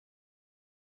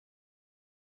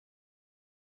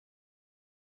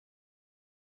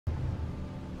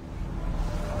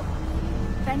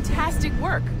Fantastic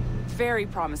work. Very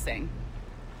promising.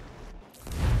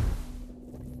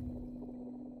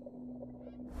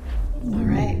 All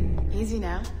right, easy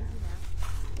now.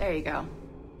 There you go.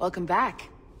 Welcome back.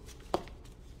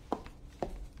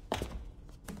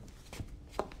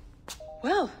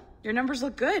 Well, your numbers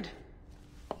look good.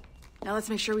 Now let's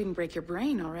make sure we can break your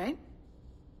brain, all right?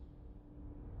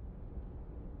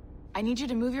 I need you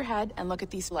to move your head and look at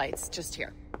these lights just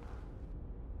here.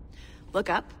 Look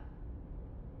up.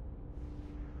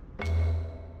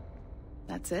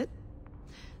 That's it.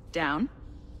 Down.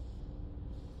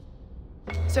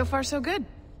 So far, so good.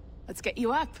 Let's get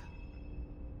you up.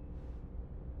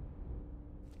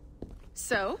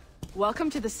 So, welcome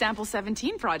to the Sample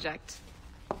 17 project.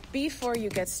 Before you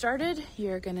get started,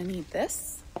 you're gonna need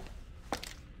this.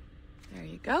 There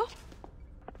you go.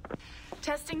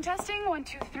 Testing, testing, 1,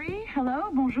 2, 3.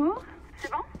 Hello, bonjour. C'est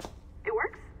bon? It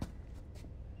works?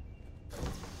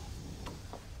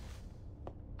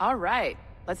 All right,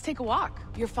 let's take a walk.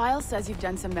 Your file says you've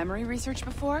done some memory research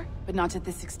before, but not to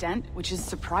this extent, which is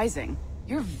surprising.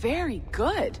 You're very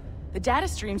good. The data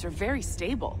streams are very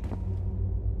stable. I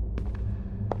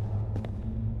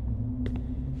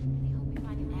hope we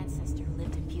find an ancestor who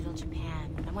lived in feudal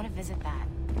Japan. I want to visit that.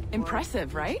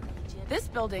 Impressive, right? This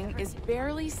building is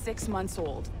barely 6 months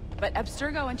old, but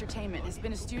Abstergo Entertainment has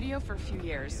been a studio for a few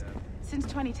years, since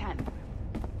 2010.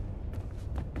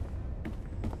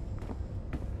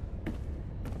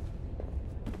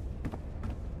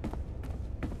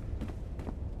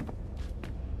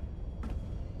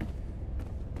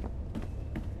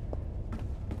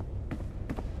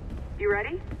 You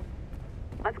ready?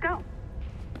 Let's go. I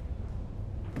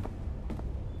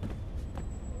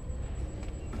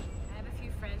have a few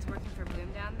friends working for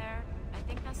Bloom down there. I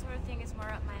think that sort of thing is more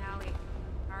up my alley.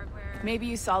 Hardware... Maybe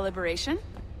you saw Liberation?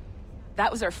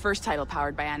 That was our first title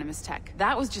powered by Animus Tech.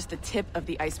 That was just the tip of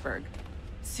the iceberg.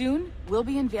 Soon, we'll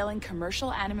be unveiling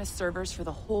commercial Animus servers for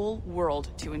the whole world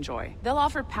to enjoy. They'll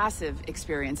offer passive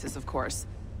experiences, of course.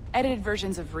 Edited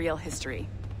versions of real history.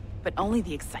 But only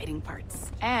the exciting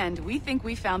parts. And we think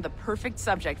we found the perfect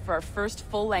subject for our first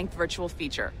full-length virtual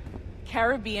feature.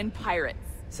 Caribbean pirates.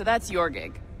 So that's your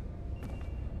gig.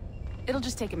 It'll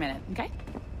just take a minute, okay?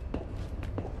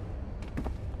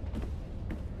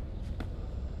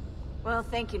 Well,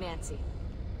 thank you, Nancy.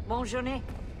 Bonne journée.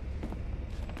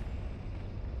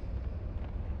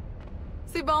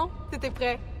 C'est bon, t'étais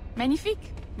prêt.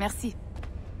 Magnifique. Merci.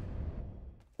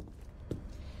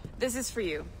 This is for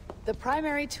you. The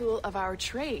primary tool of our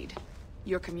trade.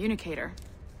 Your communicator.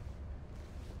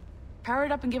 Power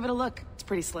it up and give it a look. It's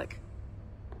pretty slick.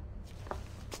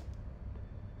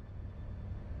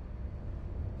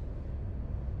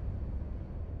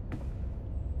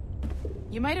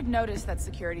 You might have noticed that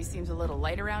security seems a little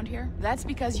light around here. That's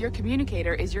because your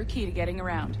communicator is your key to getting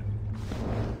around.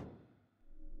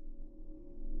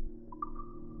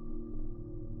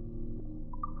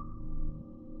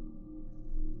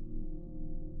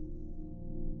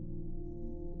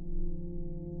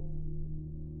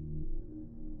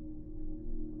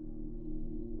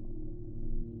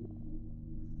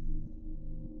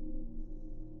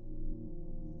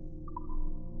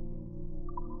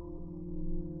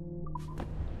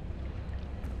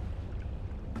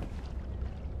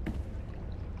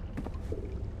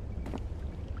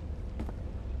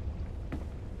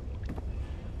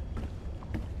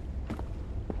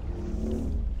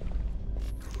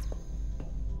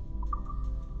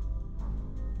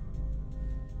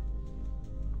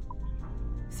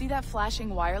 See that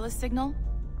flashing wireless signal?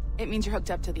 It means you're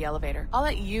hooked up to the elevator. I'll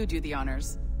let you do the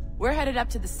honors. We're headed up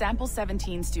to the Sample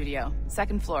 17 studio,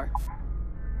 2nd floor.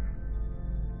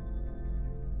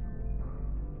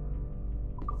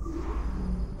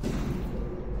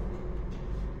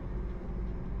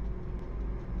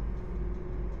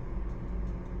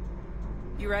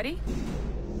 You ready?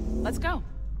 Let's go.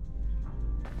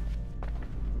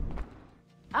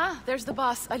 Ah, there's the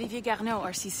boss, Olivier Garneau,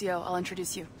 our CCO. I'll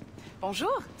introduce you.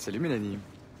 Bonjour. Salut Mélanie.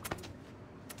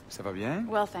 Ça va bien?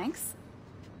 Well, thanks.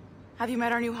 Have you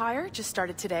met our new hire? Just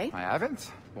started today. I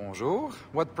haven't. Bonjour.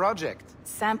 What project?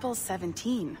 Sample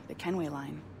 17, the Kenway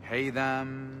line.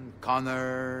 Haydam,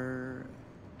 Connor...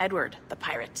 Edward, the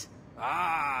pirate.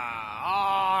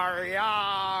 Ah,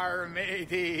 yar,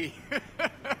 matey.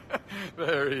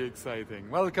 Very exciting.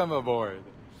 Welcome aboard.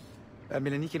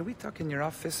 Mélanie, can we talk in your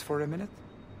office for a minute?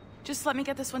 Just let me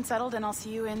get this one settled and I'll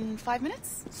see you in 5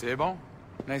 minutes. C'est bon.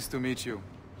 Nice to meet you.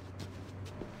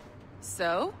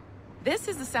 So, this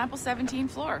is the Sample 17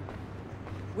 floor.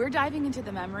 We're diving into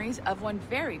the memories of one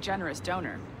very generous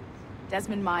donor,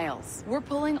 Desmond Miles. We're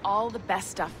pulling all the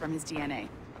best stuff from his DNA.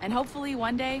 And hopefully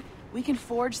one day, We can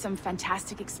forge some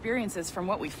fantastic experiences from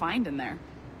what we find in there.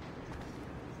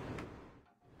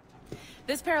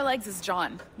 This pair of legs is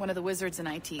John, one of the wizards in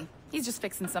IT. He's just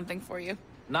fixing something for you.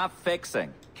 Not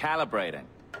fixing, calibrating.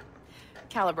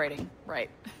 Calibrating, right.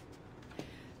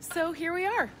 So here we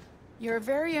are, your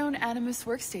very own Animus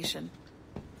workstation.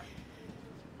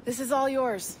 This is all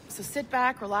yours, so sit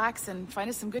back, relax, and find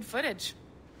us some good footage.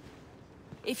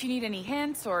 If you need any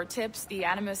hints or tips, the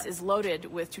Animus is loaded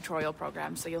with tutorial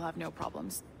programs, so you'll have no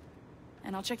problems.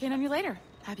 And I'll check in on you later.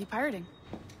 Happy pirating.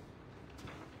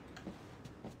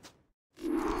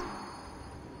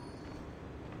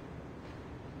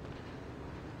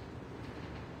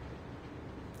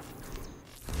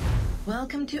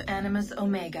 Welcome to Animus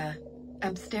Omega,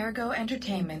 Abstergo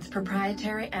Entertainment's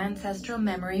proprietary ancestral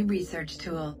memory research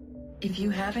tool. If you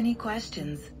have any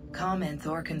questions, comments,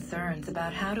 or concerns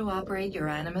about how to operate your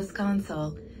Animus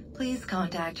console, please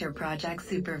contact your project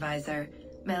supervisor,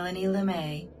 Melanie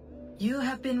LeMay. You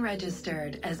have been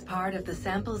registered as part of the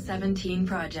Sample 17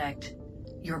 project.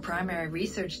 Your primary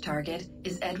research target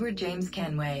is Edward James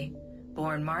Kenway,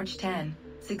 born March 10,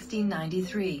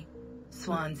 1693,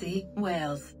 Swansea,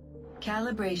 Wales.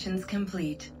 Calibrations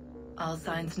complete. All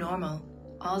signs normal.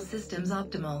 All systems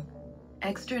optimal.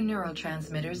 Extra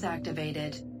neurotransmitters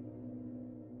activated.